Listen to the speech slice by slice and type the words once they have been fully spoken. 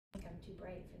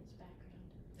bright for this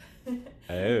background.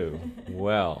 Oh,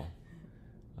 well,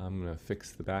 I'm going to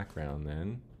fix the background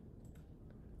then.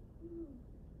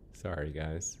 Sorry,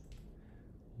 guys.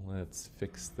 Let's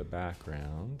fix the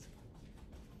background.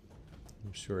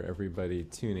 I'm sure everybody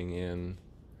tuning in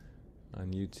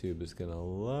on YouTube is going to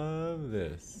love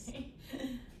this.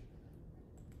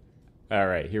 All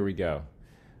right, here we go.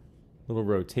 Little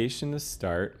rotation to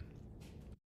start.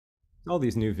 All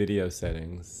these new video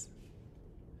settings.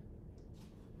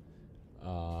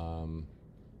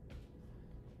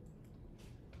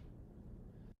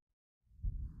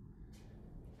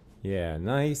 Yeah,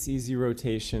 nice, easy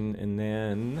rotation, and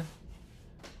then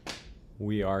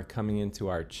we are coming into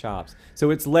our chops. So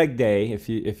it's leg day. If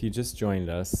you just joined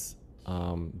us,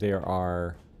 there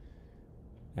are,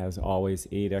 as always,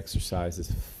 8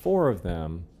 exercises. 4 of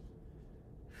them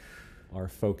are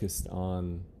focused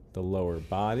on the lower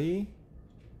body,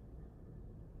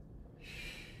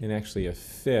 and actually a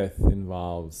 5th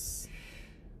involves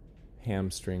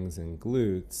hamstrings and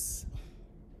glutes.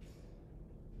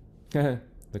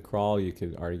 The crawl, you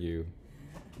could argue,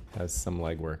 has some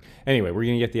leg work. Anyway, we're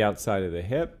going to get the outside of the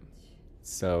hip.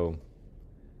 So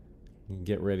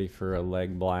get ready for a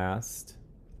leg blast.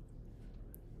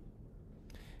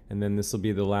 And then this will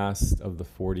be the last of the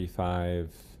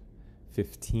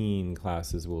 45-15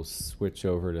 classes. We'll switch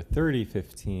over to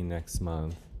 30-15 next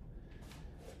month.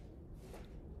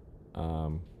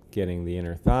 Getting the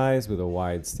inner thighs with a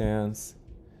wide stance.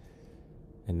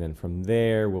 And then from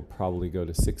there, we'll probably go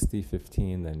to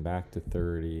 60-15, then back to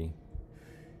 30.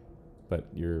 But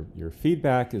your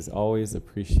feedback is always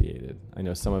appreciated. I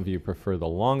know some of you prefer the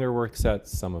longer work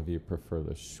sets. Some of you prefer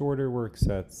the shorter work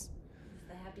sets. It's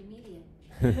the happy medium.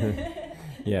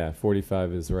 Yeah,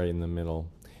 45 is right in the middle.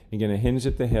 You're going to hinge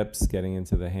at the hips, getting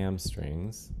into the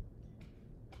hamstrings.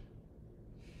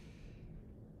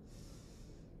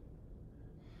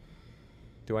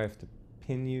 Do I have to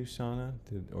pin you, Shauna?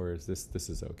 Or is this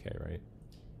is okay, right?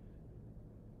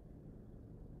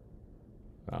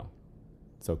 Wow,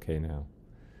 it's okay now.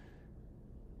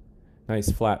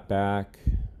 Nice flat back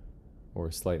or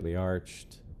slightly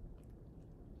arched.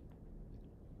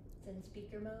 It's in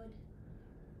speaker mode,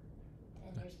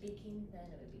 and you're speaking, then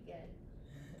it would be good.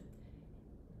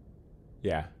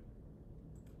 Yeah,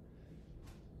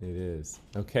 it is.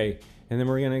 Okay, and then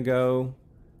we're going to go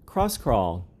cross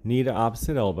crawl, knee to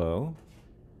opposite elbow.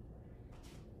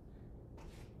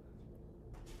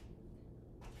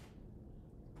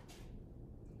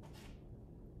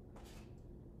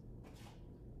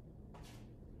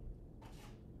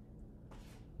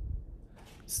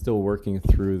 Still working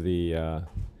through the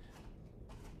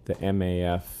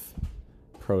MAF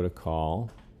protocol.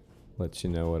 Let you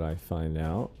know what I find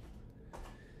out.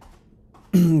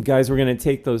 Guys, we're going to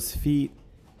take those feet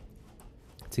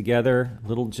together,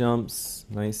 little jumps,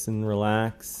 nice and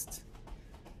relaxed.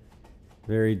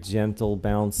 Very gentle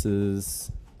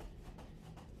bounces.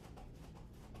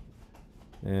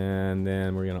 And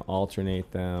then we're going to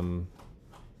alternate them.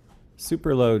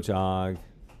 Super low jog.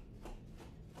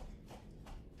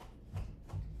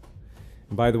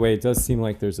 By the way, it does seem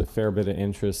like there's a fair bit of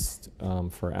interest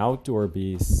for outdoor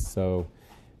beasts. So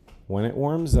when it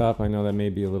warms up, I know that may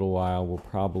be a little while, we'll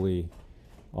probably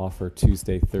offer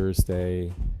Tuesday,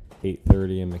 Thursday,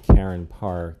 8:30 in McCarran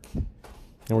Park.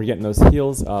 And we're getting those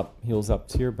heels up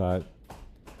to your butt.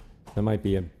 That might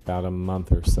be about a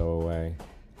month or so away.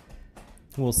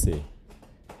 We'll see.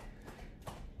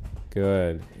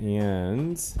 Good.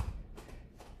 And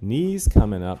knees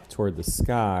coming up toward the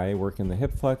sky, working the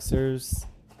hip flexors.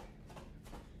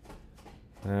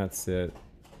 That's it.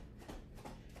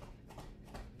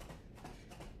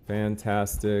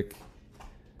 Fantastic.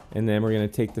 And then we're going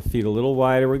to take the feet a little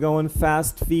wider. We're going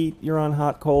fast feet. You're on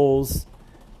hot coals.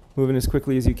 Moving as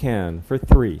quickly as you can for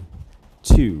 3,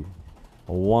 2,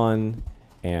 1,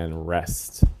 and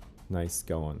rest. Nice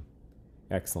going.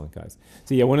 Excellent, guys.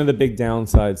 So yeah, one of the big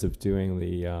downsides of doing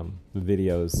the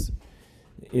videos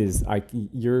is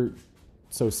you're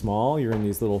so small. You're in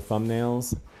these little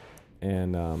thumbnails,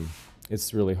 and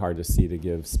it's really hard to see to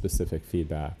give specific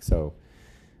feedback. So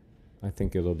I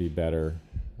think it'll be better.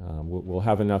 We'll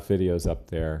have enough videos up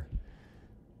there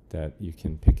that you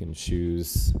can pick and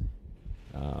choose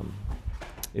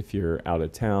if you're out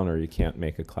of town or you can't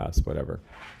make a class, whatever.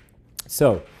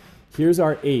 So here's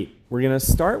our 8. We're going to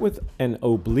start with an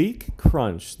oblique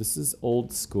crunch. This is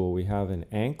old school. We have an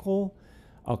ankle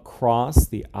across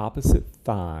the opposite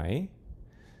thigh.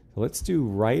 So let's do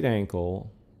right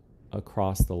ankle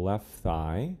across the left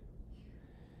thigh.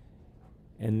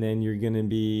 And then you're going to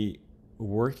be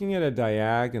working at a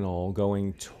diagonal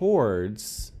going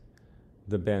towards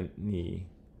the bent knee.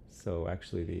 So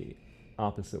actually the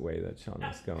opposite way that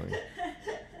Shauna's going.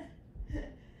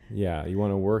 Yeah, you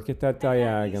want to work at that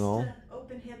diagonal.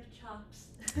 Open hip chops.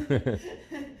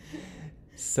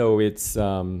 So it's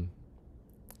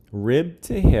rib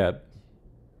to hip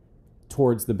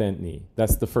towards the bent knee.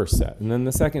 That's the first set. And then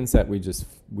the second set, we just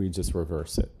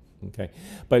reverse it. Okay.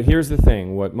 But here's the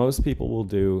thing. What most people will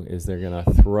do is they're going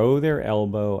to throw their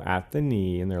elbow at the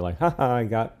knee, and they're like, haha, I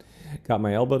got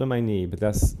my elbow to my knee. But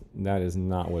that is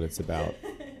not what it's about.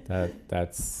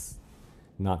 That's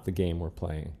not the game we're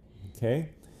playing. Okay.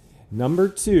 Number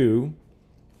 2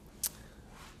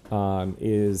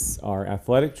 is our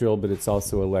athletic drill, but it's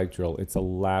also a leg drill. It's a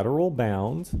lateral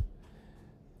bound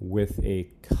with a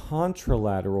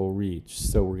contralateral reach.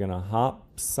 So we're going to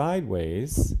hop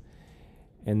sideways,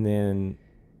 and then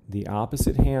the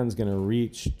opposite hand's going to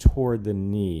reach toward the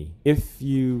knee, if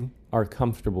you are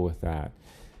comfortable with that.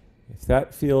 If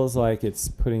that feels like it's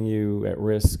putting you at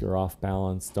risk or off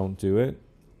balance, don't do it.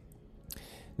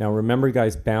 Now remember,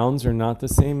 guys, bounds are not the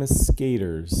same as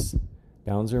skaters.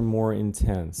 Bounds are more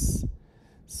intense.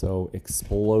 So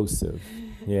explosive.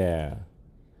 Yeah.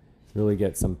 Really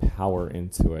get some power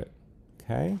into it.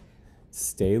 Okay?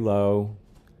 Stay low.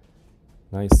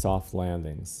 Nice soft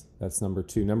landings. That's number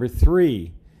 2. Number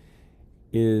 3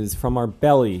 is from our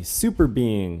belly,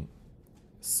 Superbeing.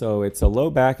 So it's a low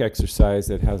back exercise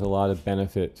that has a lot of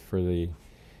benefit for the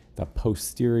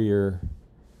posterior,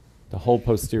 the whole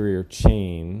posterior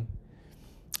chain,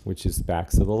 which is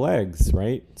backs of the legs,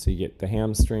 right? So you get the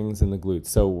hamstrings and the glutes.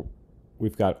 So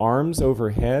we've got arms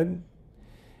overhead,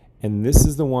 and this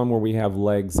is the one where we have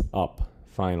legs up,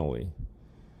 finally.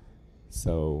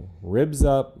 So ribs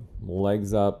up,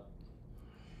 legs up,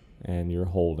 and you're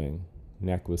holding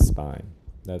neck with spine.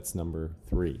 That's number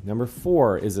 3. Number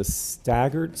 4 is a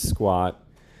staggered squat,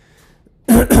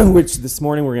 which this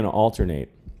morning we're going to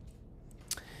alternate.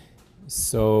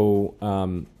 So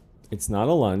it's not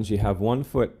a lunge. You have one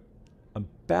foot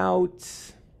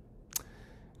about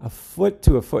a foot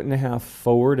to a foot and a half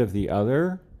forward of the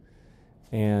other,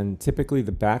 and typically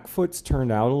the back foot's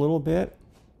turned out a little bit.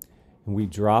 And we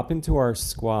drop into our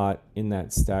squat in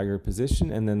that staggered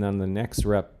position, and then on the next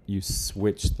rep, you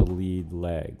switch the lead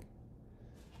leg.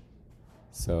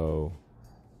 So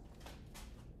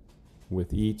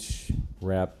with each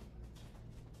rep,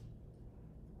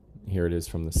 here it is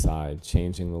from the side,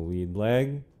 changing the lead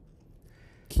leg,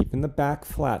 keeping the back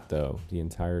flat though the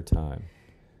entire time.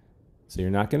 So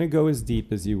you're not going to go as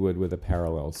deep as you would with a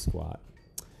parallel squat.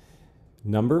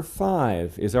 Number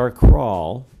 5 is our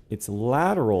crawl. It's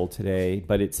lateral today,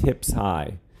 but it's hips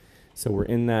high. So we're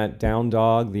in that down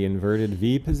dog, the inverted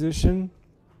V position,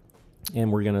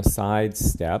 and we're going to side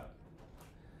step,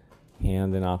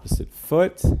 hand and opposite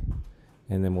foot,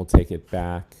 and then we'll take it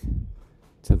back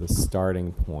to the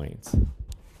starting point.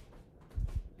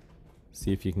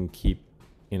 See if you can keep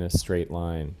in a straight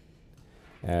line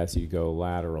as you go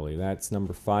laterally. That's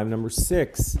number 5. Number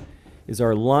 6 is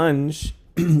our lunge.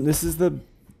 This is the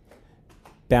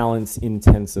balance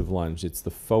intensive lunge. It's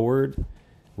the forward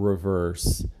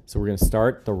reverse. So we're going to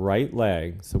start the right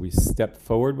leg. So we step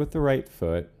forward with the right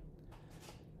foot.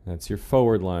 That's your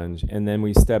forward lunge. And then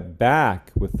we step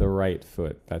back with the right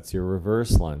foot. That's your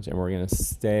reverse lunge. And we're going to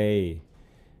stay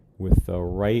with the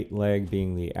right leg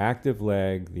being the active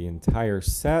leg the entire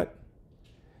set.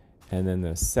 And then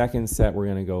the second set, we're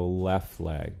going to go left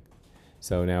leg.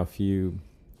 So now if you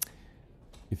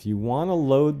want to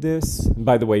load this, and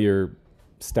by the way, your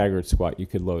staggered squat, you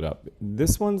could load up.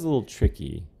 This one's a little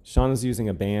tricky. Shauna's using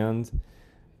a band.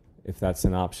 If that's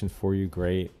an option for you,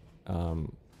 great.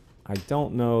 I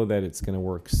don't know that it's going to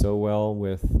work so well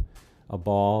with a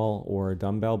ball or a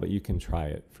dumbbell, but you can try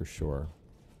it for sure.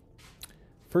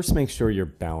 First, make sure you're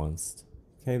balanced.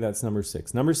 Okay, that's number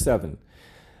 6. Number 7,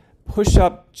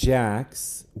 push-up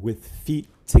jacks with feet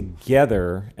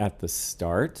together at the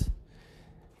start.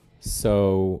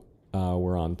 So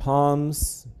we're on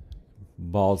palms,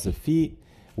 balls of feet.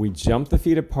 We jump the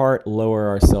feet apart, lower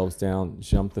ourselves down,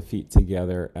 jump the feet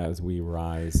together as we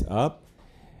rise up.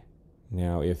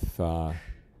 Now, if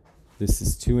this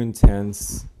is too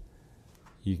intense,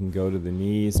 you can go to the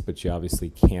knees, but you obviously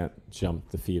can't jump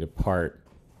the feet apart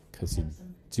because you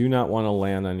do not want to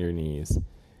land on your knees.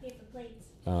 Paper plates.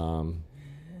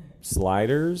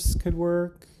 Sliders could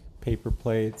work, paper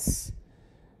plates.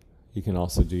 You can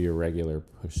also do your regular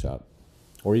push-up.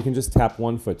 Or you can just tap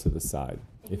one foot to the side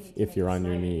if you're on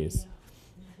your knees.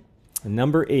 And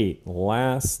number 8,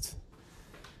 last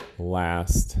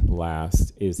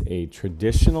is a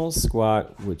traditional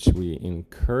squat, which we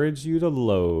encourage you to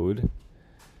load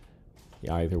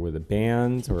either with a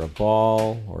band or a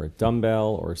ball or a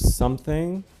dumbbell or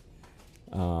something.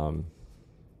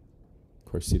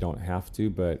 course, you don't have to,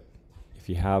 but if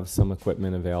you have some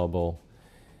equipment available,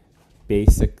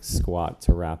 basic squat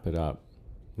to wrap it up.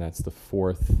 That's the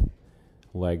fourth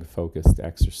leg-focused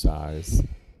exercise.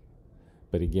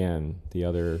 But again, the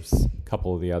others, a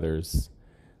couple of the others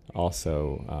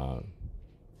also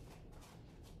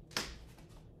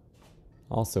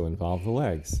involve the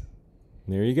legs.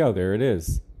 And there you go. There it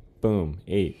is. Boom.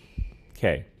 8.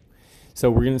 Okay. So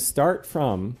we're going to start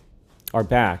from our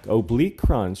back. Oblique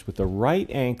crunch with the right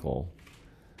ankle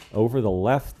over the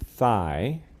left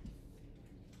thigh.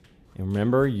 And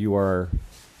remember, you are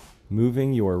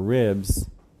moving your ribs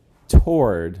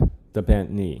toward the bent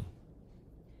knee.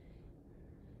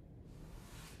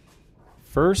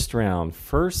 First round,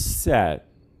 first set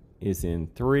is in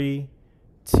 3,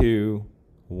 2,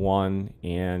 1,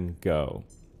 and go.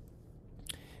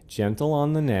 Gentle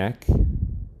on the neck.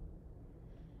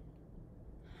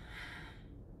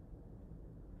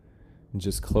 And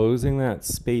just closing that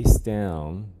space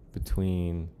down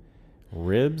between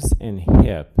ribs and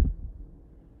hip.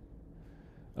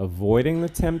 Avoiding the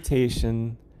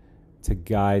temptation to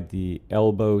guide the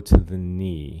elbow to the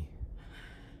knee.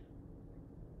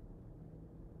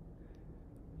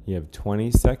 You have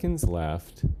 20 seconds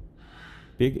left.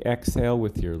 Big exhale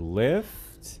with your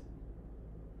lift.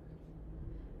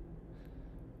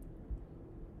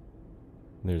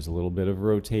 There's a little bit of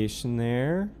rotation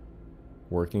there.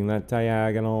 Working that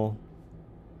diagonal.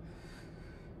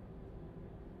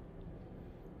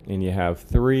 And you have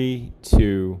 3,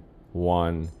 2,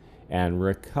 1, and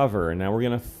recover. And now we're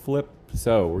going to flip.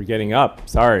 So we're getting up.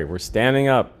 Sorry, we're standing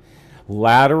up.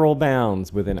 Lateral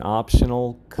bounds with an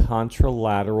optional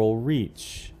contralateral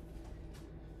reach.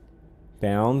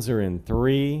 Bounds are in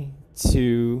 3,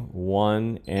 2,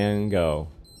 1, and go.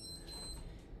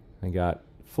 I got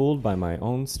fooled by my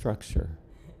own structure.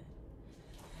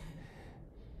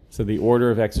 So the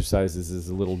order of exercises is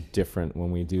a little different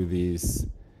when we do these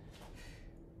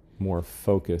more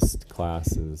focused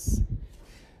classes.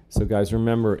 So guys,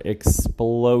 remember,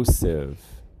 explosive.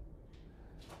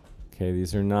 Okay,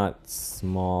 these are not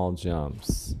small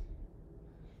jumps.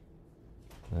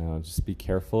 Now just be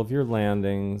careful of your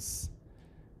landings.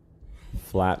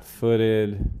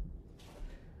 Flat-footed.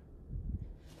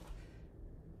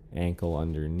 Ankle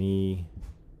under knee.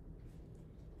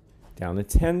 Down to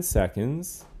 10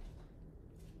 seconds.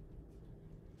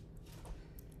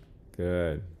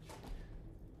 Good.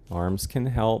 Arms can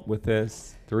help with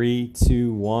this. 3,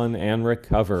 2, 1, and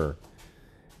recover.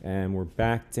 And we're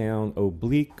back down,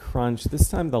 oblique crunch. This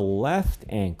time the left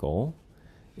ankle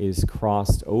is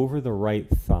crossed over the right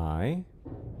thigh.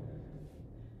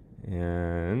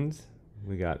 And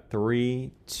we got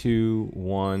 3, 2,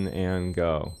 1, and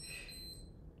go.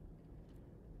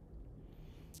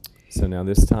 So now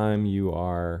this time you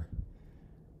are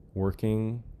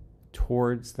working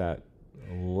towards that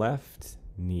left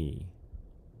knee.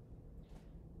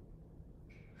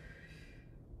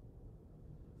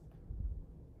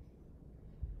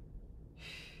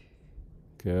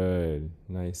 Good.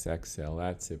 Nice exhale.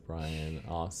 That's it, Brian.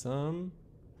 Awesome.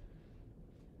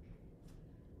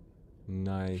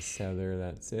 Nice, Heather.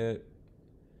 That's it.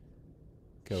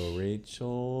 Go,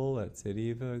 Rachel. That's it,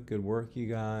 Eva. Good work, you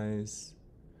guys.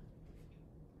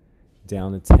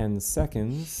 Down to 10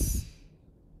 seconds.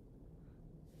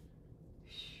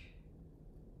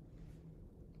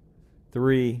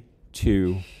 3,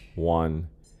 2, 1,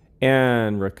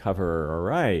 and recover. All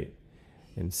right.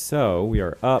 And so we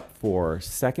are up for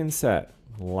second set.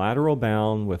 Lateral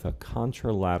bound with a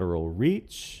contralateral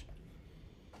reach.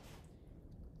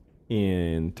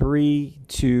 In 3,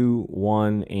 2,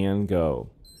 1, and go.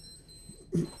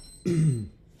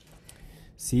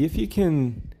 See if you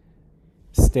can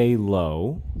stay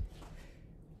low.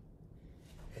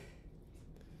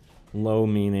 Low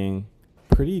meaning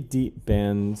pretty deep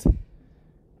bend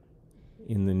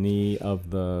in the knee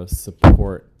of the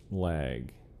support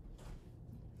leg.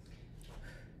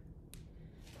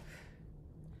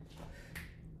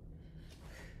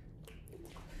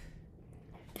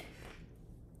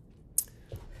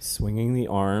 Swinging the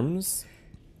arms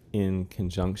in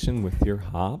conjunction with your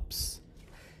hops.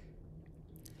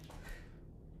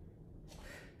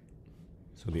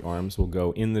 So the arms will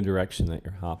go in the direction that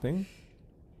you're hopping.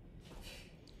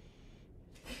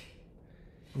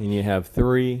 And you have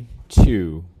 3,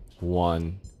 2,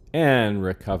 1, and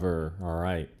recover. All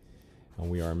right. And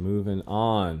we are moving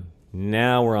on.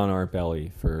 Now we're on our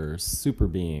belly for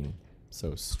Superbeing.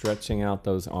 So stretching out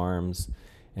those arms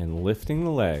and lifting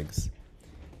the legs.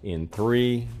 In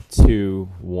 3, 2,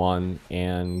 1,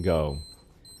 and go.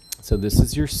 So this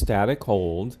is your static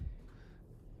hold.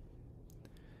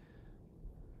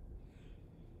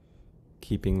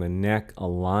 keeping the neck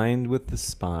aligned with the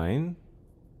spine.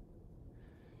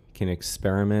 You can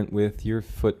experiment with your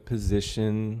foot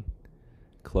position,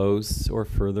 close or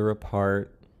further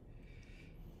apart.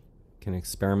 You can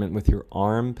experiment with your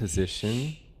arm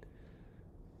position,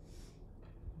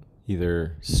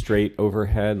 either straight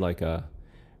overhead like a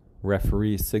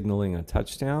referee signaling a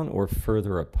touchdown, or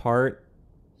further apart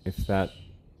if that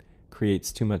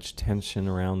creates too much tension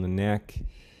around the neck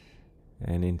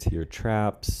and into your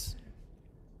traps.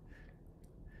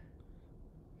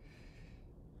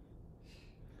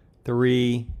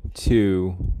 Three,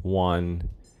 two, one,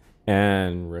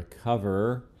 and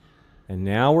recover. And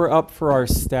now we're up for our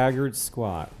staggered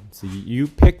squat. So you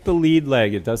pick the lead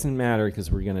leg. It doesn't matter because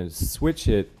we're going to switch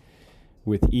it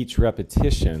with each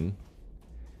repetition.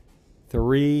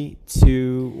 3,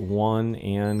 2, 1,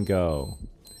 and go.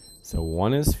 So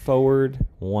one is forward,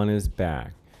 one is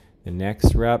back. The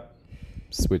next rep,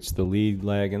 switch the lead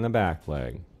leg and the back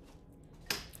leg.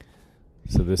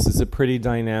 So this is a pretty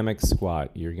dynamic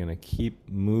squat. You're going to keep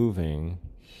moving.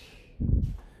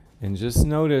 And just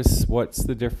notice what's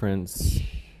the difference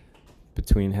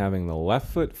between having the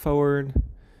left foot forward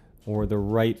or the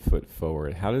right foot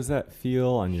forward. How does that feel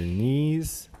on your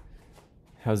knees?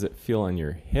 How does it feel on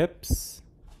your hips?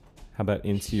 How about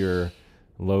into your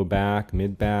low back,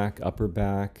 mid back, upper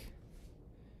back?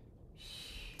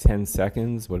 10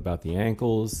 seconds. What about the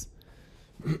ankles?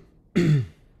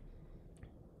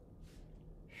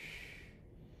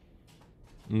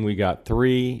 And we got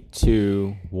 3,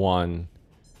 2, 1,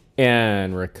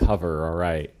 and recover. All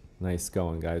right. Nice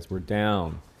going, guys. We're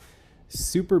down.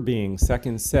 Superbeing,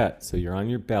 second set. So you're on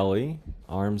your belly.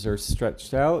 Arms are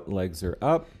stretched out. Legs are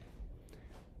up.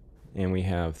 And we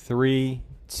have 3,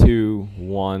 2,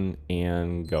 1,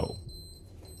 and go.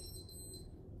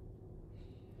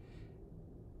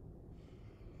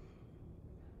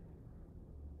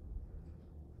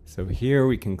 So here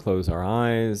we can close our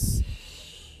eyes.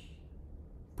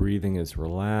 Breathing is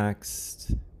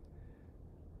relaxed.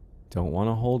 Don't want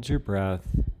to hold your breath.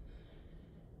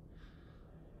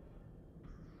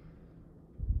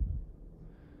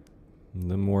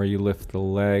 The more you lift the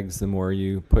legs, the more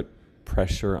you put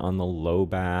pressure on the low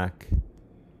back.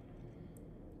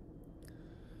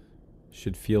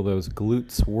 Should feel those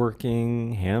glutes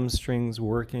working, hamstrings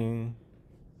working.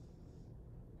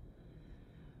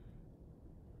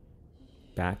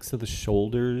 Backs of the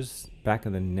shoulders, back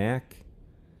of the neck.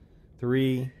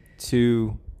 3,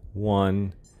 2,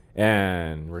 1,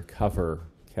 and recover.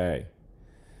 Okay.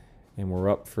 And we're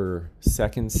up for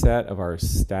second set of our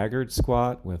staggered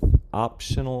squat with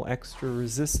optional extra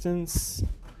resistance.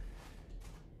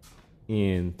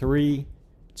 In 3,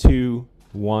 2,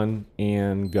 1,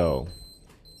 and go.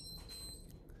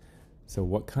 So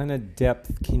what kind of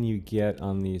depth can you get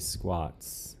on these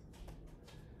squats?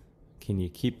 Can you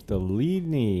keep the lead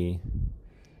knee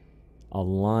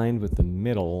aligned with the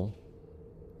middle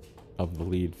of the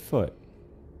lead foot?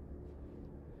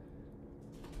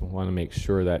 We want to make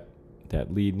sure that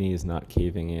that lead knee is not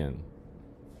caving in.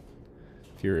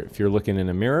 If you're looking in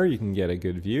a mirror, you can get a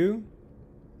good view.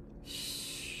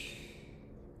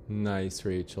 Nice,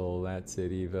 Rachel. That's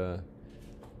it, Eva.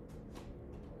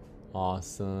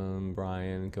 Awesome,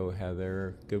 Brian. Go,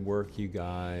 Heather. Good work, you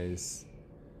guys.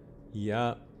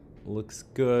 Yeah, looks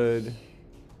good.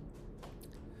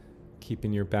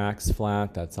 Keeping your backs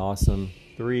flat. That's awesome.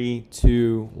 3,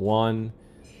 2, 1,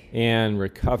 and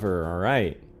recover. All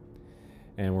right.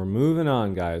 And we're moving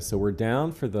on, guys. So we're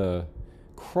down for the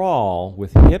crawl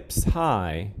with hips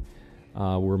high.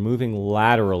 We're moving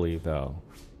laterally, though.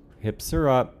 Hips are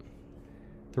up.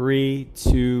 3,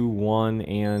 2, 1,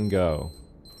 and go.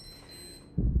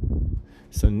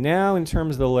 So now in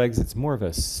terms of the legs, it's more of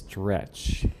a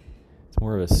stretch. It's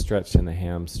more of a stretch in the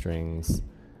hamstrings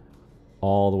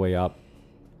all the way up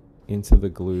into the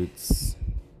glutes,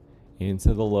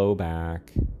 into the low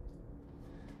back.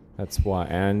 That's why,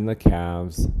 and the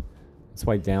calves. That's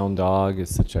why down dog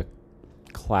is such a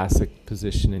classic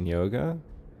position in yoga.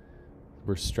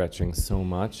 We're stretching so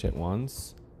much at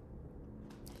once.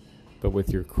 But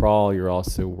with your crawl, you're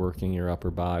also working your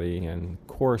upper body and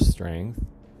core strength.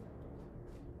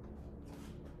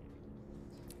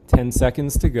 10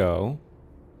 seconds to go.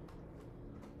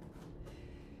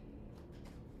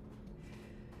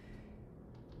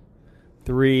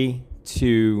 Three,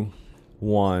 2,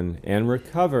 1, and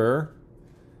recover.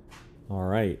 All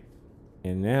right.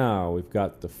 And now we've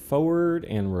got the forward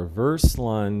and reverse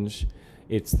lunge.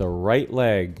 It's the right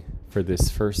leg for this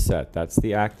first set. That's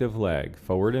the active leg,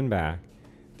 forward and back.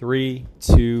 3,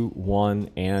 2,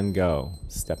 1, and go.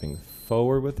 Stepping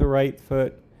forward with the right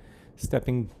foot,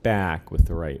 stepping back with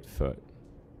the right foot.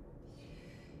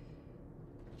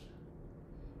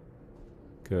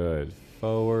 Good.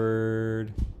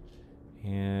 Forward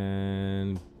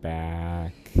and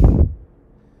back.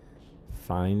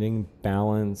 Finding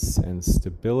balance and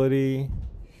stability.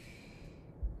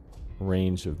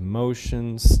 Range of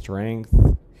motion, strength.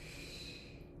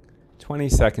 20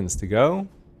 seconds to go.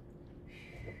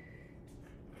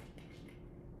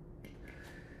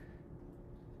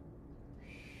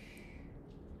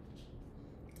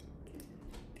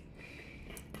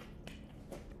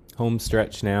 Home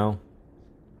stretch now.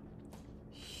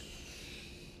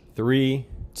 3,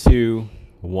 2,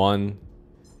 1,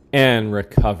 and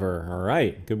recover. All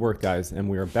right, good work, guys. And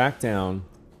we are back down.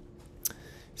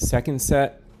 Second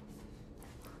set,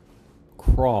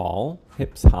 crawl,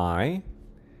 hips high,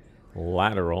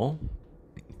 lateral.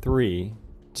 3,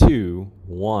 2,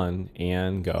 1,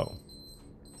 and go.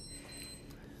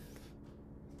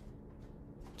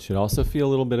 Should also feel a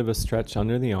little bit of a stretch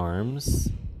under the arms,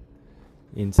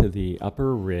 into the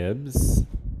upper ribs.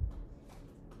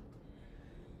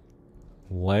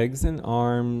 Legs and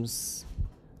arms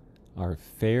are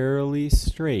fairly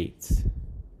straight.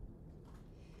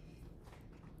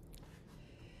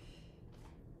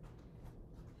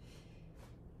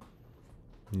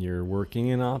 You're working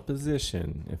in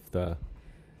opposition. If the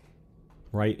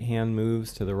right hand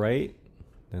moves to the right,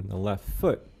 then the left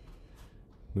foot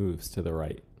moves to the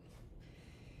right.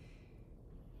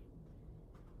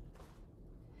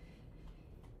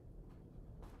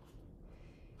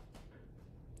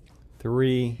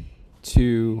 Three,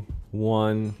 2,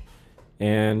 1,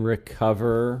 and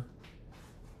recover.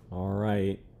 All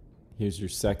right, here's your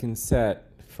second set,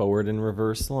 forward and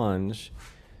reverse lunge.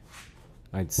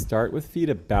 I'd start with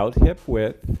feet about hip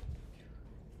width.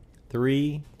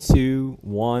 3, 2,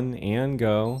 1, and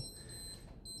go.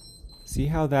 See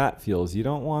how that feels. You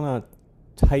don't want a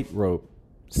tightrope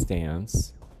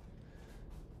stance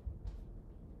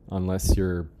unless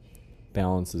your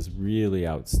balance is really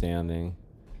outstanding.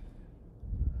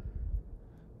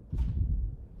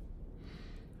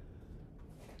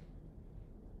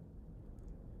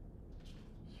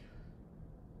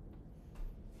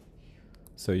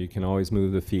 So you can always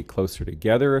move the feet closer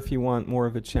together if you want more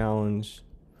of a challenge.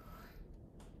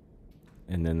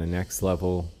 And then the next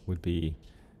level would be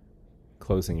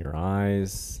closing your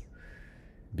eyes,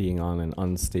 being on an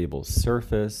unstable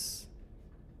surface.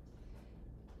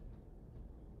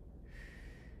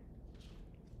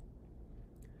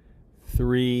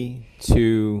 Three,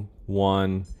 2,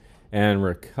 1, and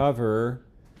recover.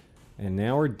 And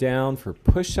now we're down for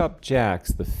push-up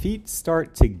jacks. The feet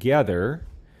start together,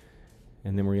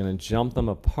 and then we're going to jump them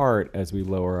apart as we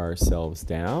lower ourselves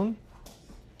down.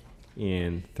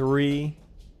 In 3,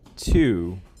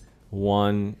 2,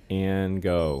 1, and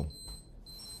go.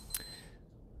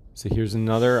 So here's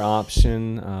another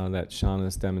option that Shauna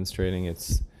is demonstrating.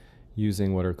 It's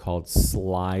using what are called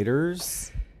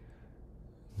sliders.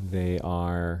 They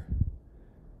are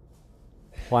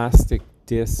plastic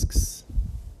discs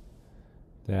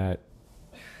that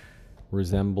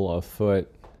resemble a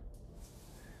foot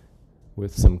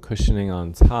with some cushioning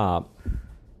on top,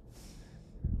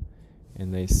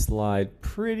 and they slide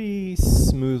pretty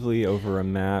smoothly over a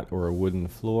mat or a wooden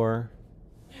floor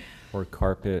or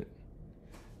carpet.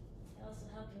 They also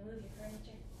help you move your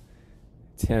furniture.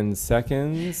 10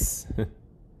 seconds.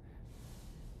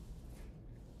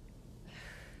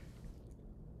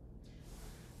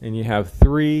 And you have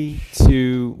 3,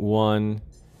 2, 1,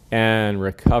 and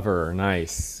recover.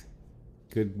 Nice.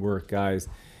 Good work, guys.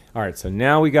 All right, so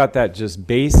now we got that just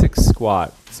basic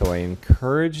squat. So I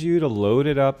encourage you to load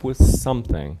it up with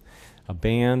something. A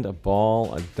band, a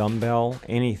ball, a dumbbell,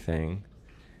 anything.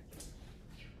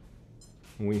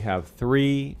 We have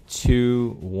 3,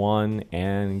 2, 1,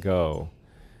 and go.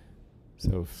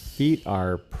 So feet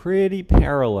are pretty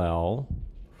parallel.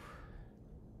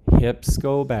 Hips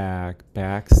go back,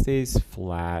 back stays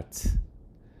flat.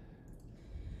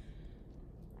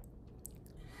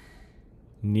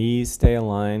 Knees stay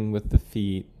aligned with the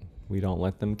feet. We don't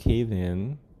let them cave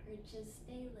in. Bridges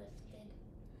stay lifted.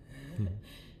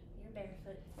 You're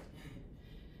barefoot.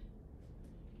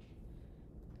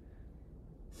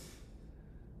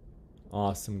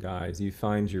 Awesome, guys. You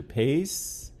find your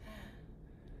pace.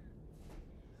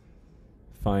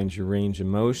 Find your range of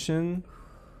motion.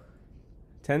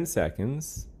 10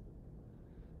 seconds.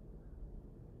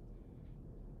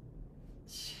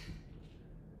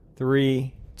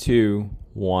 Three, 2,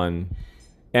 1,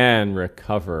 and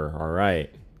recover. All right,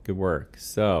 good work.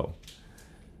 So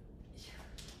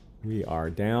we are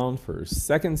down for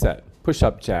second set,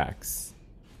 push-up jacks,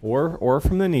 or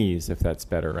from the knees if that's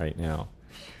better right now.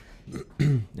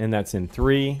 And that's in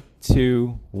 3,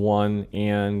 2, 1,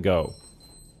 and go.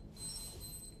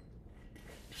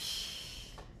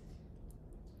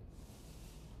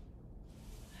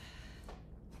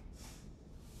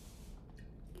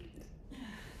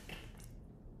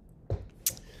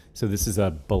 So this is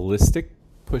a ballistic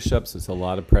push-up, so it's a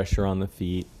lot of pressure on the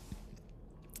feet.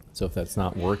 So if that's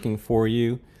not working for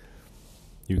you,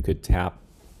 you could tap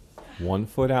one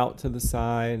foot out to the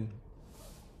side,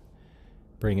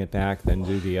 bring it back, then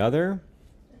do the other.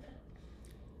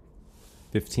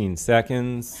 15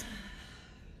 seconds.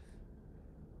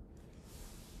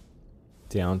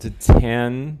 Down to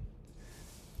 10.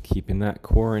 Keeping that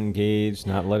core engaged,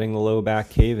 not letting the low back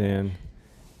cave in.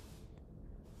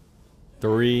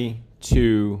 3,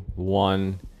 2,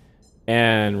 1,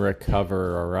 and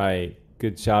recover. All right.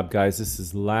 Good job, guys. This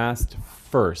is last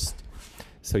first.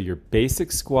 So your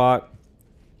basic squat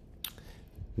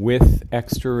with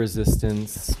extra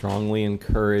resistance, strongly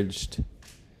encouraged.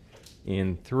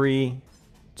 In 3,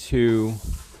 2,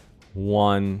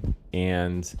 1,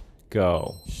 and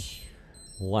go.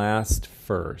 Last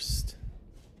first.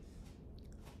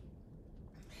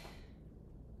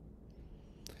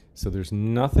 So there's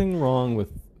nothing wrong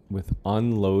with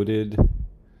unloaded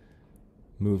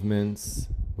movements,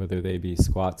 whether they be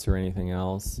squats or anything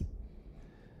else.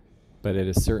 But at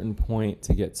a certain point,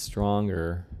 to get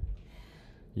stronger,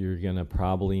 you're going to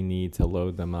probably need to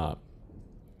load them up.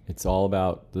 It's all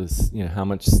about this, how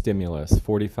much stimulus.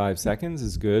 45 seconds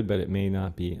is good, but it may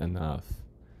not be enough.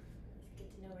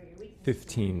 Get to know where your weakness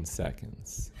 15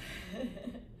 seconds.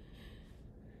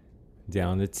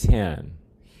 Down to 10.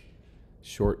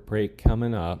 Short break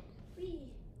coming up.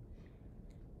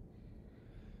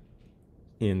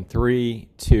 In 3,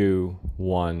 2,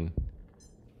 1,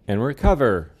 and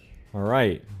recover. All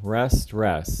right, rest,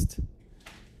 rest.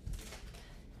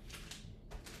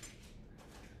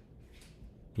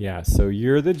 Yeah, so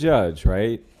you're the judge,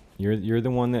 right? You're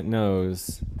the one that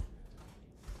knows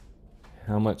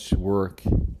how much work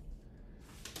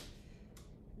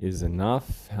is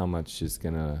enough, how much is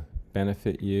going to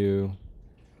benefit you.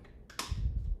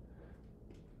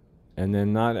 And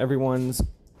then not everyone's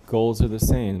goals are the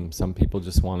same. Some people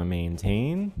just want to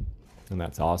maintain, and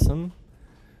that's awesome.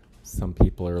 Some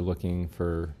people are looking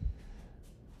for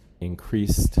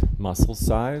increased muscle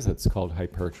size. That's called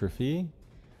hypertrophy.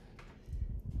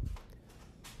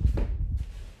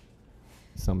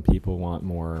 Some people want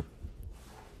more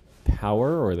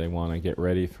power, or they want to get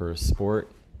ready for a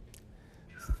sport.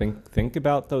 Think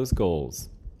about those goals.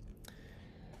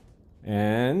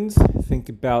 And think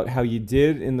about how you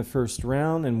did in the first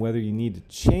round and whether you need to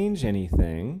change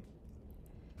anything.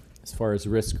 As far as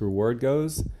risk-reward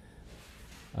goes,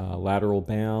 lateral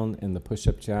bound and the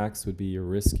push-up jacks would be your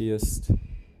riskiest.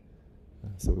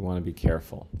 So we want to be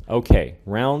careful. Okay,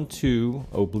 round 2,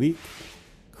 oblique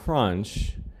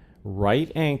crunch,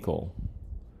 right ankle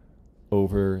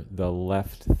over the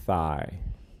left thigh.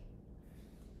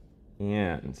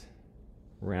 And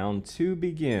round 2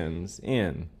 begins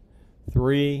in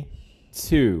 3,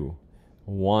 2,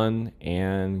 1,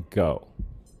 and go.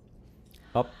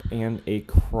 Up and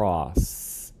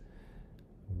across.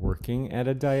 Working at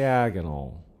a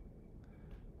diagonal.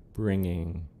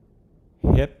 Bringing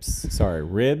ribs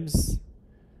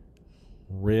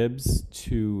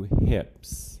to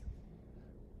hips.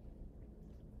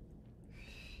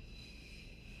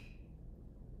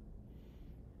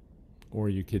 Or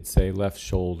you could say left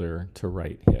shoulder to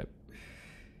right hip.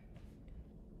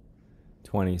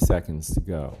 20 seconds to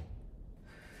go.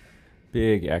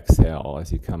 Big exhale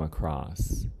as you come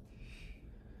across.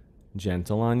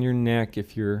 Gentle on your neck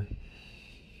if you're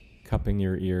cupping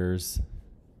your ears.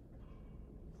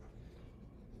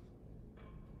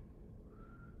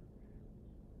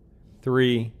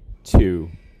 Three,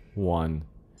 2, 1,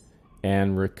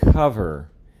 and recover.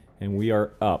 And we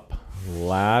are up.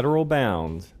 Lateral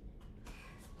bound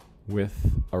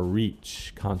with a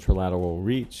reach, contralateral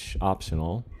reach,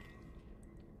 optional.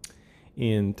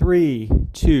 In 3,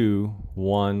 2,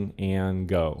 1, and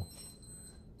go.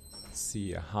 See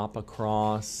you hop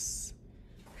across.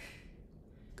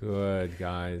 Good,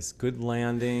 guys. Good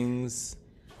landings.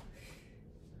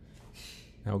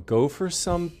 Now go for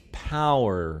some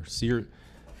power. So you're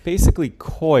basically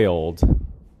coiled,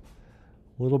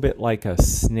 a little bit like a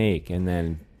snake, and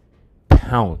then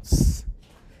pounce.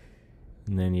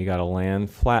 And then you got to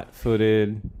land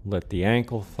flat-footed, let the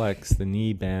ankle flex, the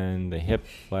knee bend, the hip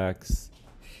flex.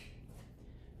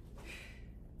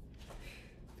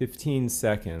 15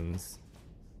 seconds.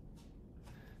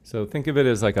 So think of it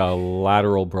as like a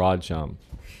lateral broad jump,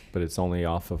 but it's only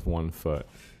off of one foot.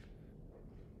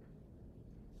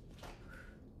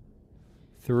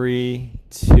 3,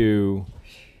 2,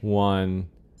 1,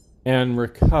 and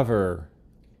recover.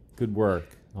 Good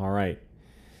work. All right.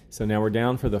 So now we're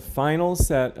down for the final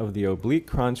set of the oblique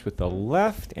crunch with the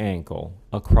left ankle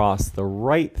across the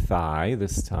right thigh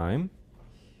this time.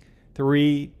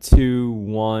 3, 2,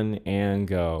 1, and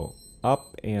go.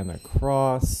 Up and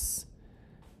across.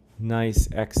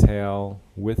 Nice exhale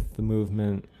with the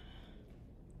movement.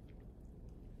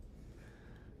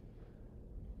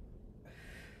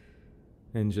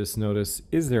 And just notice,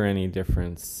 is there any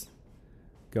difference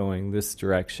going this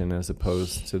direction as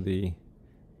opposed to the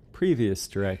previous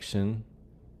direction?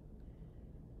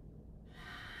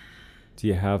 Do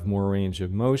you have more range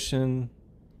of motion?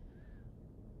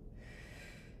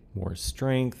 More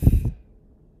strength?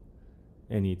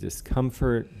 Any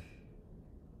discomfort?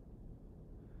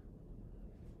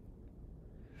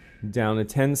 Down to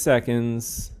 10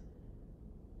 seconds.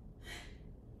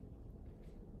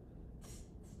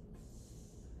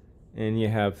 And you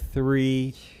have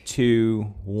 3,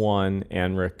 2, 1,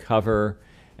 and recover.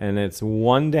 And it's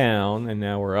 1 down, and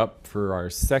now we're up for our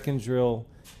second drill.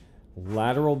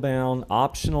 Lateral bound,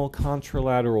 optional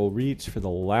contralateral reach for the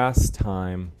last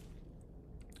time.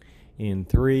 In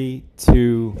 3,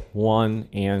 2, 1,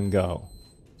 and go.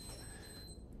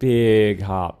 Big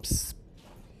hops.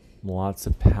 Lots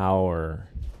of power.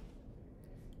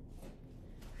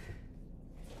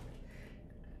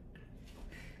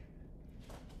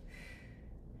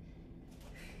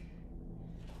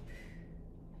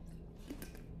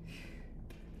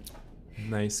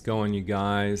 Nice going, you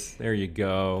guys. There you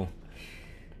go.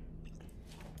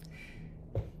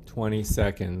 20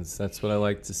 seconds. That's what I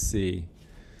like to see.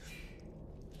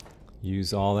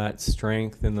 Use all that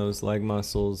strength in those leg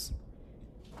muscles.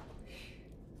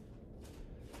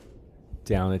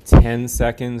 Down to 10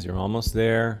 seconds. You're almost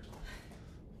there.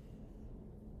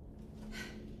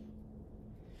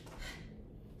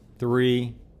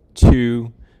 3,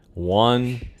 2,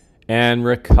 1. And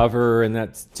recover, and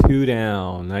that's 2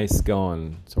 down. Nice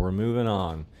going. So we're moving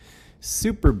on.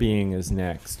 Superbeing is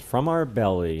next. From our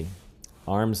belly,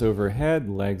 arms overhead,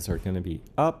 legs are going to be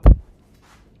up.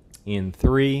 In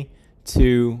 3,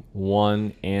 2,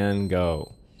 1, and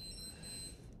go.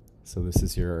 So this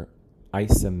is your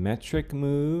isometric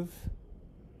move.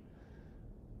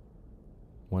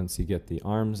 Once you get the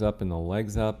arms up and the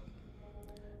legs up,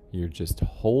 you're just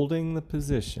holding the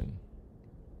position.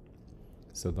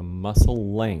 So the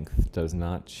muscle length does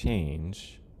not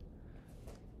change.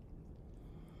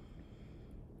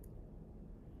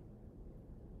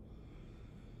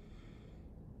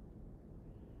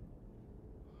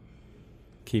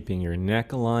 Keeping your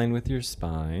neck aligned with your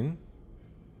spine.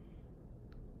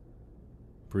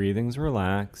 Breathing's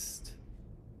relaxed.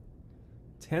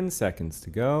 10 seconds to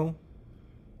go.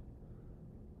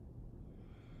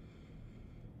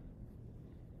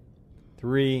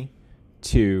 3,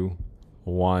 2,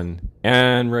 1,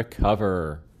 and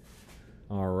recover.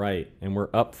 All right, and we're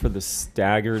up for the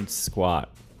staggered squat.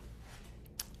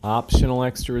 Optional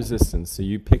extra resistance. So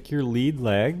you pick your lead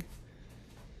leg.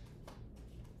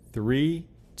 3,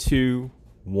 2,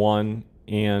 1,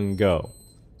 and go.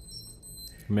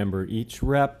 Remember, each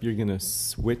rep you're going to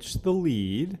switch the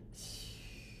lead.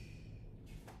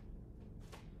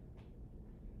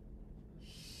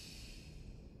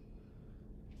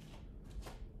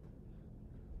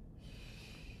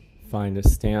 Find a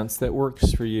stance that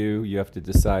works for you. You have to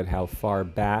decide how far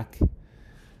back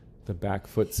the back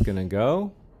foot's going to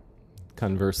go.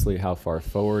 Conversely, how far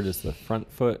forward is the front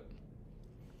foot?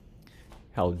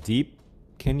 How deep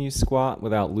can you squat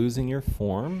without losing your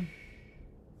form?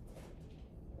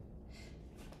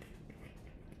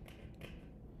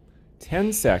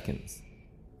 Ten seconds.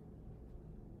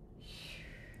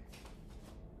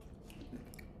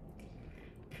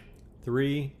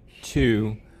 3,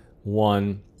 2,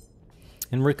 1.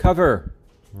 And recover.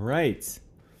 Right.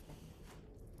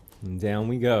 And down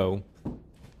we go.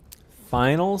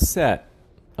 Final set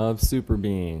of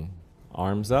Superbeing.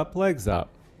 Arms up, legs up.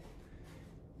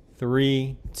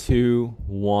 3, 2,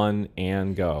 1,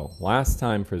 and go. Last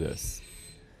time for this.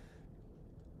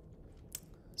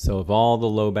 So of all the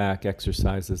low back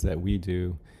exercises that we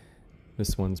do,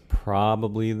 this one's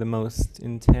probably the most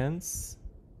intense.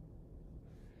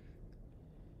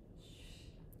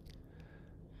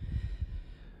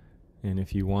 And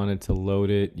if you wanted to load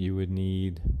it, you would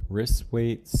need wrist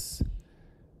weights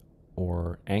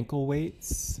or ankle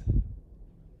weights.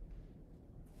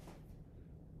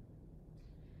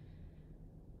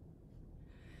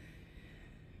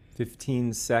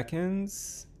 "15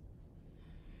 seconds.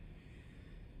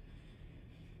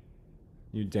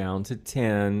 You're down to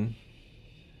 10.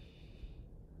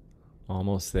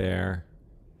 Almost there.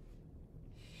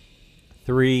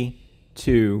 3,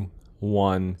 2,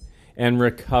 1. And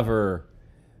recover.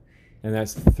 And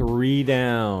that's 3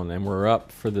 down. And we're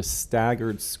up for the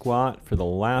staggered squat for the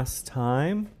last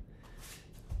time.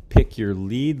 Pick your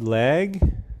lead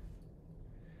leg.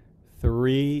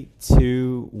 3,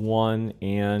 2, 1,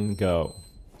 and go.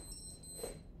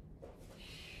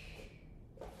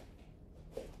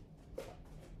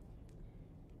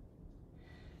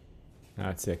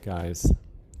 That's it, guys.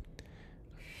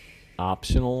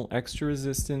 Optional extra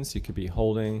resistance. You could be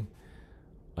holding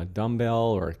a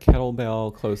dumbbell or a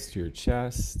kettlebell close to your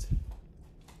chest.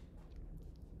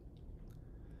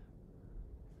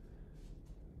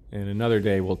 And another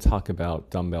day we'll talk about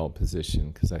dumbbell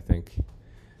position, because I think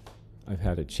I've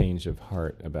had a change of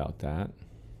heart about that.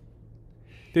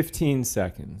 15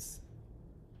 seconds.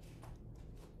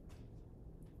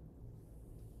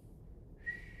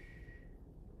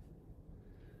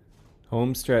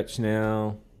 Home stretch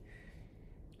now.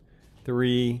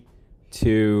 3,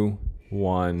 2,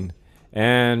 1.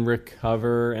 And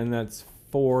recover. And that's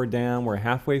 4 down. We're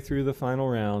halfway through the final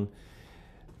round.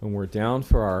 And we're down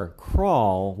for our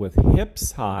crawl with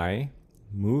hips high,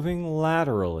 moving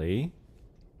laterally.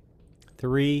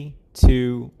 3,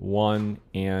 2, 1,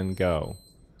 and go.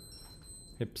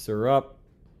 Hips are up.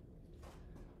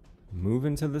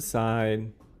 Moving to the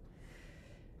side.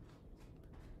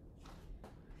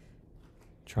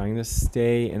 Trying to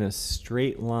stay in a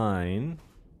straight line.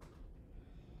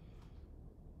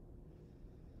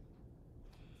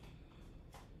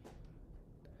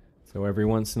 So every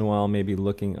once in a while, maybe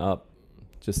looking up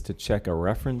just to check a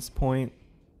reference point.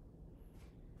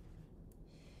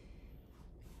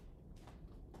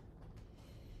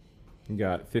 You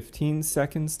got 15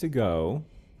 seconds to go.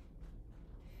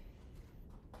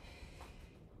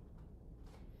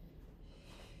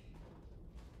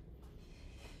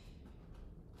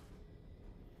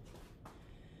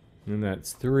 And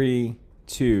that's 3,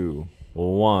 2,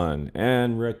 1,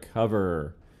 and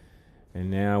recover. And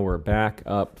now we're back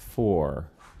up for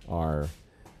our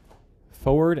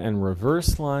forward and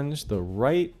reverse lunge. The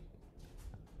right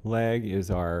leg is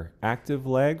our active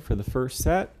leg for the first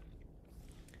set.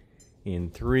 In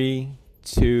 3,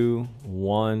 2,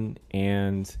 1,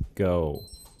 and go.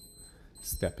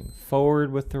 Stepping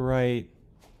forward with the right,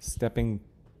 stepping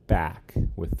back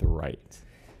with the right.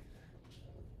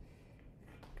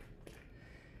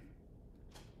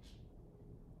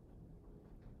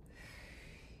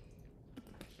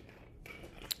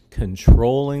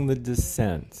 Controlling the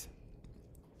descent.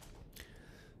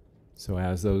 So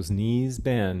as those knees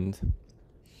bend,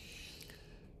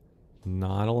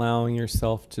 not allowing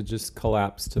yourself to just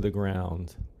collapse to the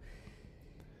ground.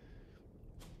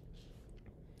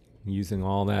 Using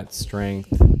all that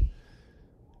strength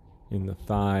in the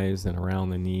thighs and around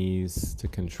the knees to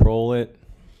control it.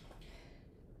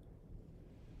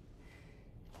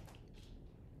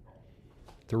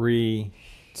 Three,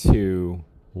 2,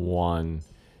 1.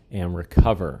 And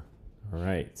recover. All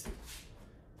right.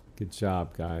 Good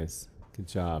job, guys. Good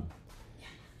job.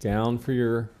 Down for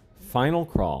your final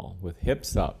crawl with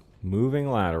hips up,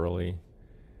 moving laterally.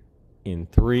 In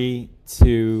 3,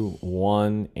 2,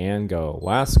 1, and go.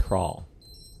 Last crawl.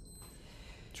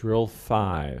 Drill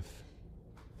 5.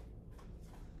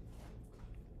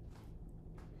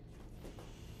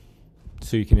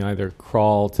 So you can either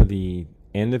crawl to the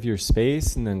end of your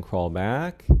space and then crawl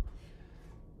back,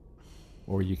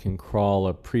 or you can crawl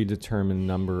a predetermined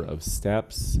number of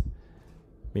steps,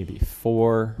 maybe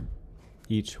 4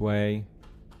 each way.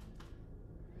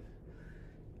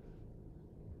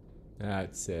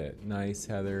 That's it. Nice,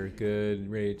 Heather. Good,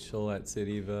 Rachel. That's it,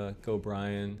 Eva. Go,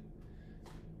 Brian.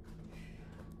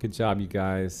 Good job, you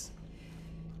guys.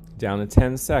 Down to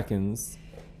 10 seconds.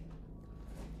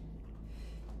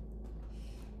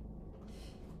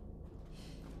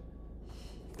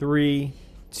 Three,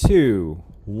 2,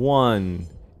 1,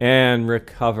 and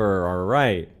recover. All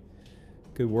right.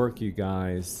 Good work, you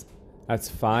guys. That's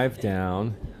 5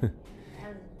 down.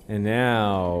 And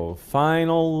now,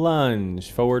 final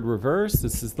lunge. Forward reverse.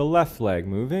 This is the left leg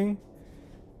moving.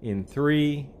 In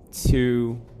 3,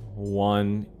 2,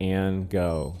 1, and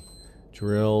go.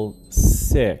 Drill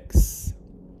 6.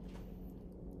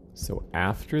 So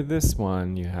after this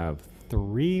one, you have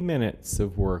 3 minutes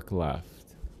of work left.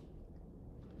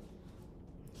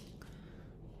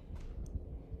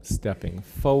 Stepping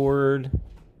forward,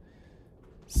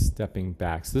 stepping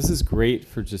back. So this is great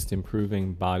for just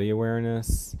improving body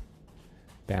awareness,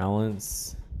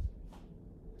 balance,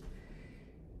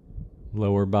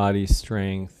 lower body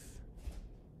strength,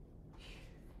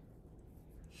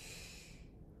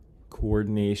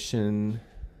 coordination.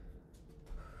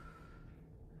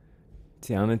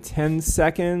 Down to 10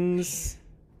 seconds.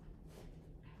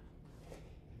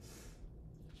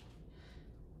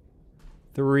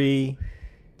 3,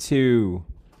 2,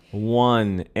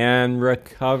 1, and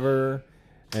recover.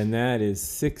 And that is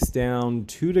 6 down,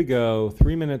 2 to go,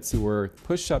 3 minutes of work.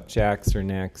 Push-up jacks are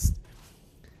next.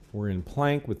 We're in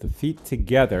plank with the feet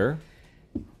together.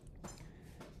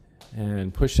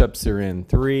 And push-ups are in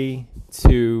 3,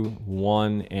 2,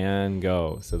 1, and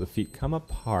go. So the feet come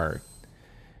apart.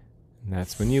 And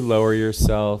that's when you lower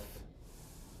yourself.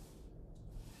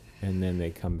 And then they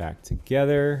come back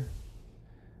together.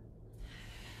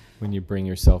 When you bring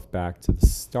yourself back to the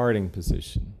starting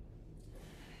position.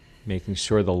 Making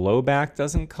sure the low back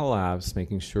doesn't collapse.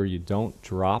 Making sure you don't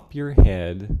drop your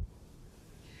head.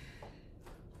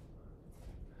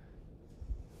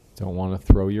 Don't want to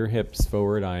throw your hips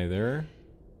forward either.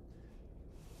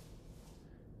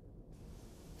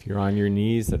 If you're on your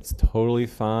knees, that's totally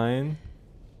fine.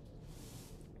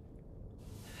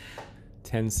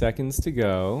 10 seconds to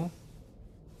go.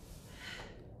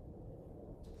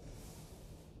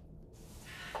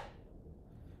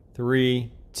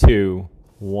 3, 2,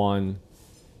 1,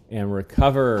 and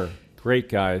recover. Great,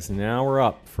 guys. Now we're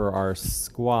up for our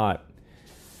squat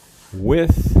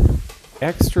with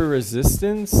extra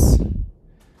resistance.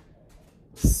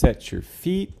 Set your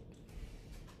feet.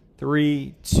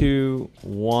 3, 2,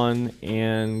 1,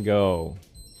 and go.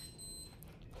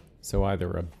 So either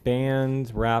a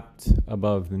band wrapped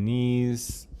above the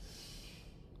knees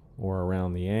or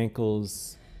around the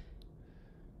ankles,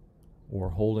 or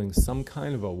holding some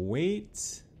kind of a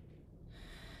weight.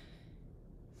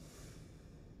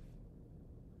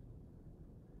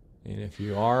 And if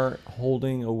you are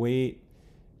holding a weight,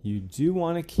 you do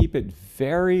want to keep it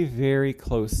very, very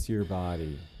close to your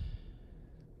body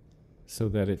so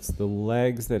that it's the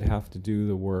legs that have to do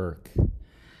the work.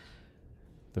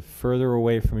 The further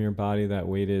away from your body that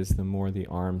weight is, the more the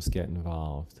arms get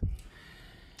involved.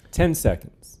 10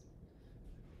 seconds.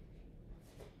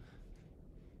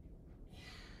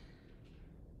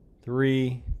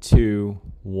 3, 2,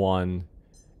 1,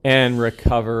 and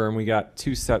recover. And we got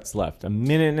 2 sets left. 1.5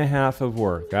 minutes of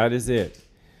work. That is it.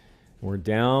 We're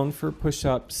down for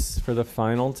push-ups for the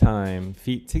final time.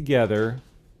 Feet together.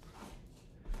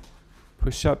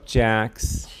 Push-up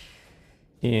jacks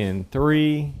in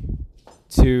 3,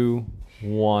 2,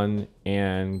 1,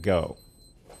 and go.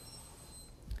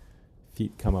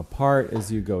 Feet come apart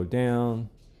as you go down.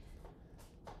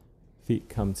 Feet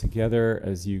come together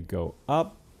as you go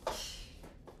up.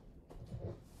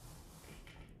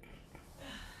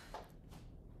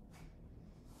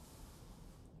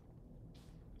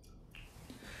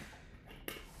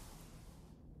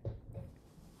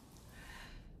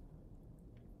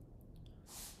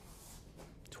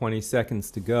 "20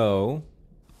 seconds to go."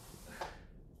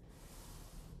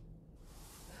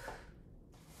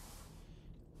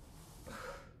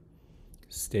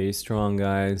 Stay strong,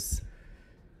 guys.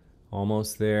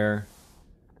 Almost there.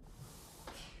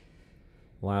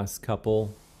 Last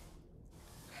couple.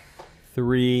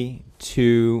 3,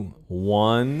 2,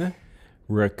 1.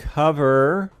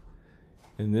 Recover.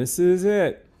 And this is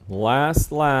it. Last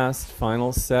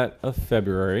final set of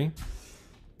February.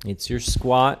 It's your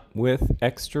squat with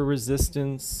extra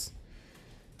resistance.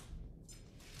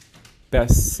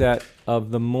 Best set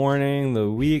of the morning, the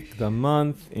week, the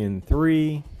month in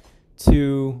 3,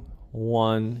 2,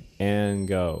 1, and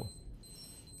go.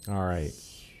 All right.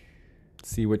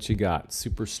 See what you got.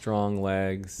 Super strong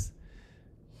legs.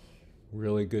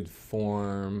 Really good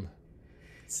form.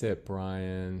 That's it,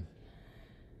 Brian.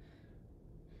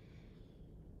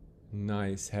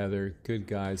 Nice, Heather. Good,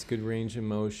 guys. Good range of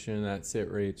motion. That's it,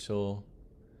 Rachel.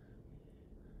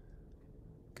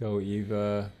 Go,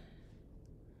 Eva.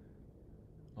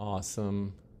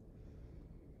 Awesome.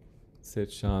 That's it,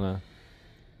 Shauna.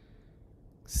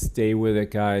 Stay with it,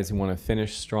 guys. You want to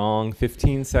finish strong.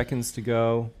 15 seconds to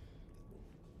go.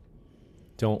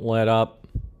 Don't let up.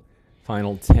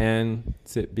 Final 10.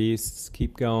 That's it, beasts.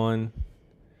 Keep going.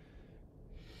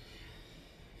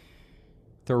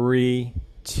 3,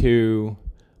 2,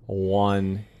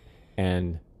 1,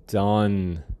 and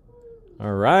done.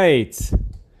 All right.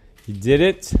 You did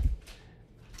it.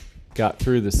 Got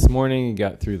through this morning. You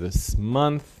got through this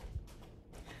month.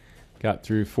 Got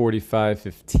through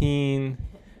 45:15.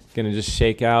 Gonna just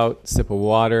shake out, sip of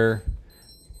water,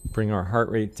 bring our heart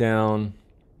rate down,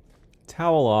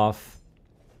 towel off,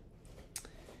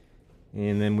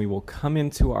 and then we will come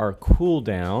into our cool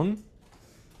down,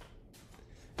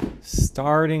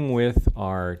 starting with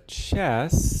our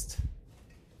chest.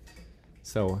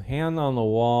 So hand on the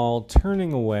wall,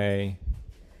 turning away,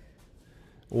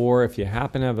 or if you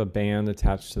happen to have a band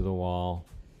attached to the wall,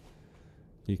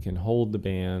 you can hold the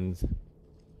band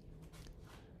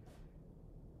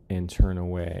and turn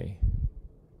away.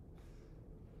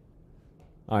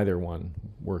 Either one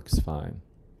works fine.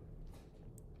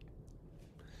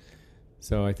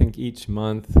 So I think each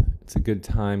month it's a good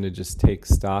time to just take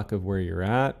stock of where you're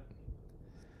at.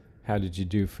 How did you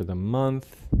do for the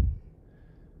month?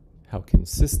 How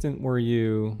consistent were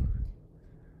you?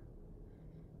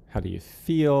 How do you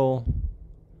feel?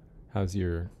 How's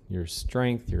your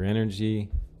strength, your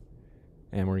energy?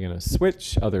 And we're going to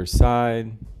switch other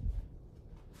side.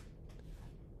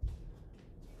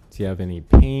 Do you have any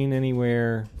pain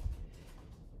anywhere?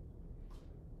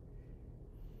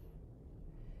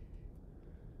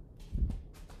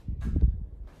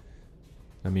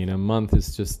 I mean, a month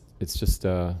is it's just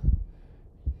a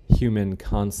human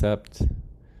concept,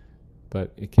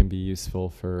 but it can be useful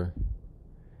for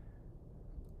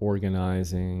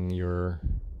organizing your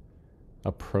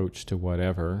approach to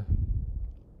whatever.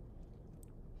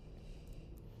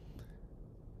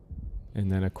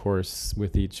 And then, of course,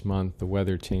 with each month, the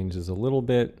weather changes a little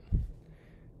bit.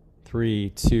 3,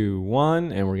 2,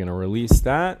 1, and we're going to release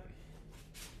that.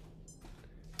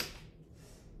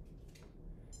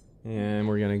 And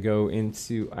we're going to go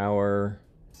into our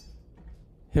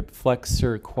hip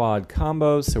flexor quad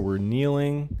combo. So we're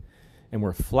kneeling and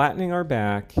we're flattening our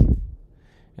back.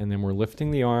 And then we're lifting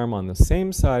the arm on the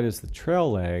same side as the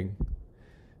trail leg.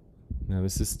 Now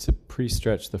this is to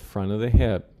pre-stretch the front of the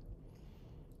hip.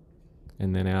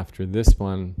 And then after this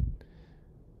one,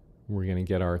 we're going to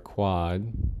get our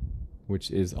quad,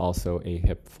 which is also a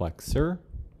hip flexor.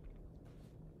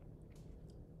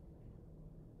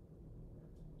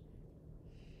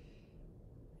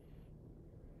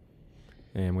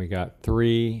 And we got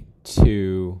 3,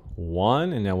 2,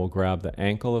 1, and now we'll grab the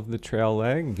ankle of the trail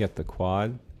leg and get the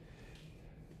quad.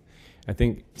 I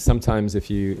think sometimes if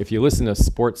you listen to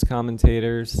sports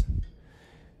commentators,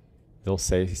 they'll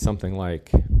say something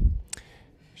like,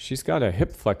 she's got a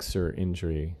hip flexor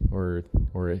injury, or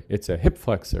it's a hip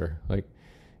flexor. Like,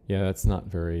 yeah, that's not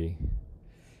very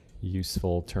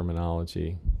useful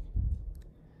terminology.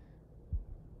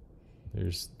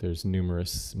 There's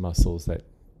numerous muscles that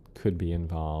could be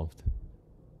involved.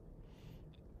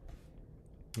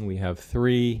 We have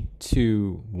 3,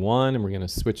 2, 1, and we're going to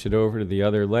switch it over to the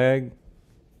other leg.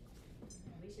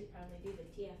 We should probably do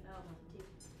the TFL one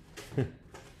too.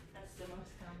 That's the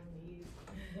most commonly used.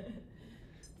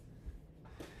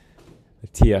 The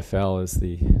TFL is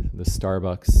the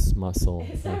Starbucks muscle,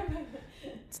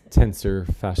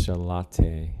 tensor fascia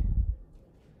latae.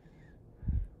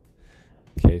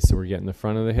 Okay, so we're getting the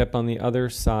front of the hip on the other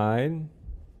side.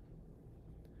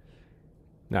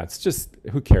 Now, it's just,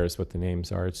 who cares what the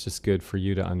names are? It's just good for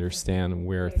you to understand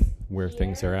where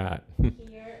things are at. Here and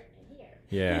here.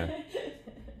 Yeah,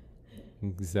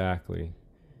 exactly.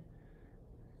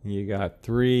 You got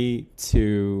 3,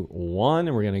 2, 1,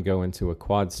 and we're going to go into a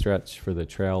quad stretch for the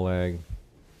trail leg.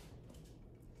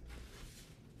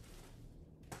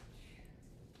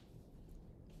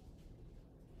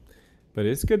 But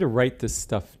it's good to write this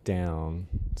stuff down,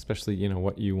 especially,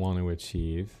 what you want to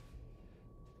achieve.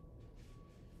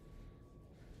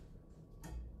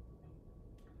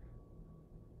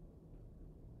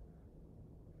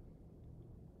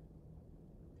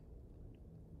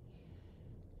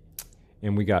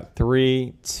 And we got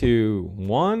 3, 2,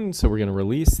 1. So we're going to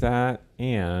release that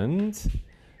and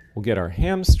we'll get our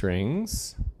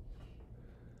hamstrings.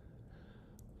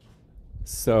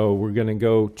 So we're going to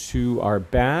go to our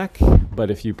back,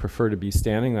 but if you prefer to be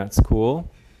standing, that's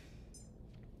cool.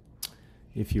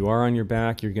 If you are on your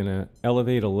back, you're going to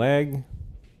elevate a leg.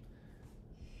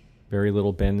 Very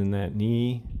little bend in that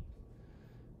knee.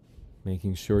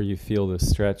 Making sure you feel the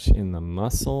stretch in the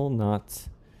muscle, not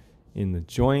in the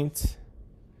joint.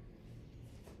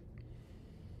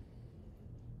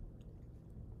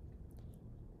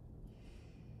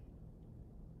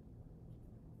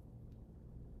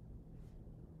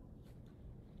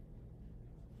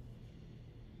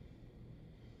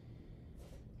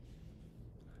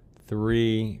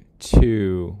 Three,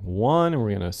 2, 1, and we're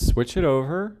going to switch it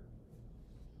over.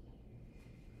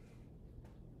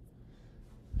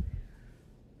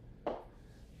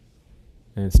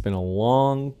 And it's been a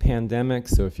long pandemic,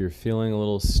 so if you're feeling a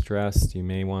little stressed, you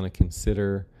may want to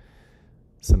consider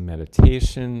some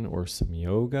meditation or some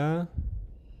yoga.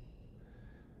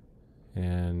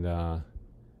 And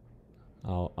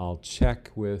I'll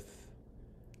check with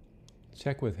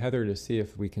Heather to see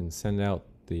if we can send out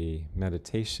the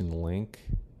meditation link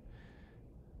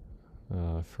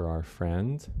for our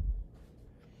friend.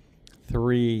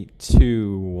 3,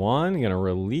 2, 1. I'm going to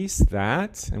release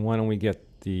that. And why don't we get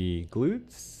the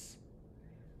glutes?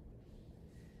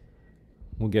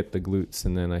 We'll get the glutes,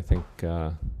 and then I think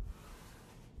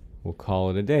we'll call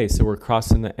it a day. So we're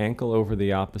crossing the ankle over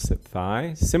the opposite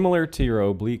thigh, similar to your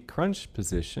oblique crunch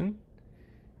position.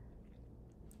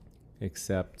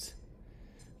 except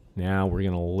now we're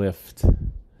going to lift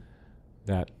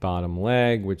that bottom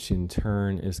leg, which in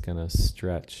turn is going to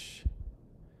stretch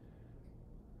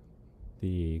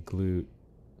the glute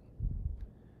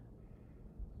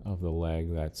of the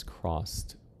leg that's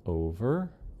crossed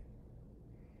over.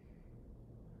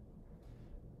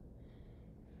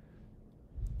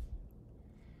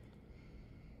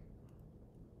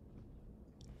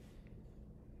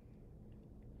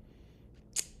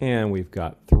 And we've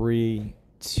got 3,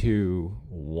 2,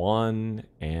 1,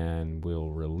 and we'll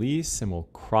release and we'll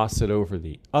cross it over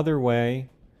the other way.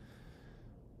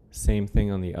 Same thing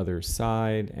on the other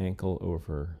side, ankle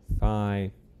over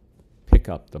thigh, pick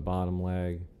up the bottom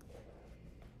leg.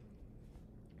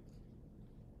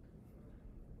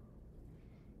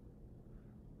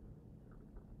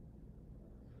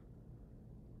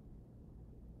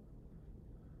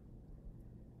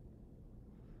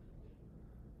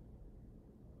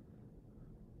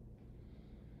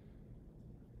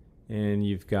 And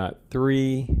you've got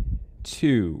 3,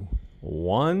 2,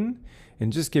 1.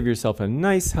 And just give yourself a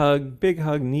nice hug, big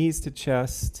hug, knees to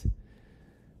chest.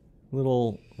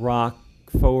 Little rock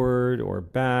forward or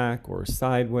back or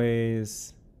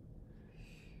sideways.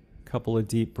 Couple of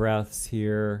deep breaths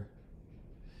here.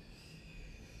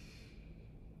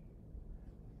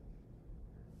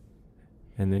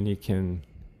 And then you can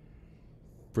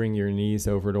bring your knees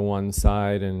over to one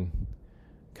side and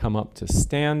come up to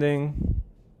standing.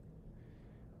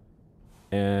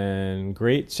 And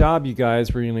great job, you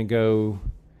guys. We're going to go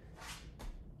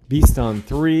beast on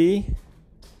 3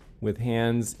 with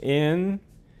hands in.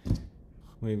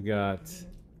 We've got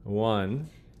 1,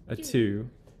 a 2,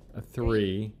 a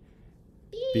 3.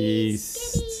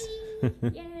 Beast.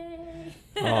 Yay!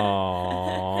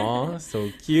 Aww, so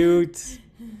cute.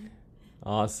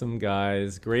 Awesome,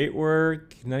 guys. Great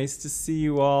work. Nice to see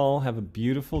you all. Have a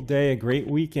beautiful day, a great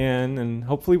weekend, and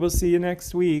hopefully we'll see you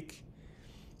next week.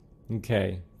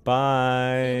 Okay,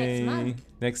 bye. See you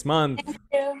next month. Next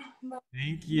month.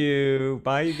 Thank you. Thank you.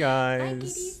 Bye, you Bye,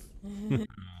 guys. kitties.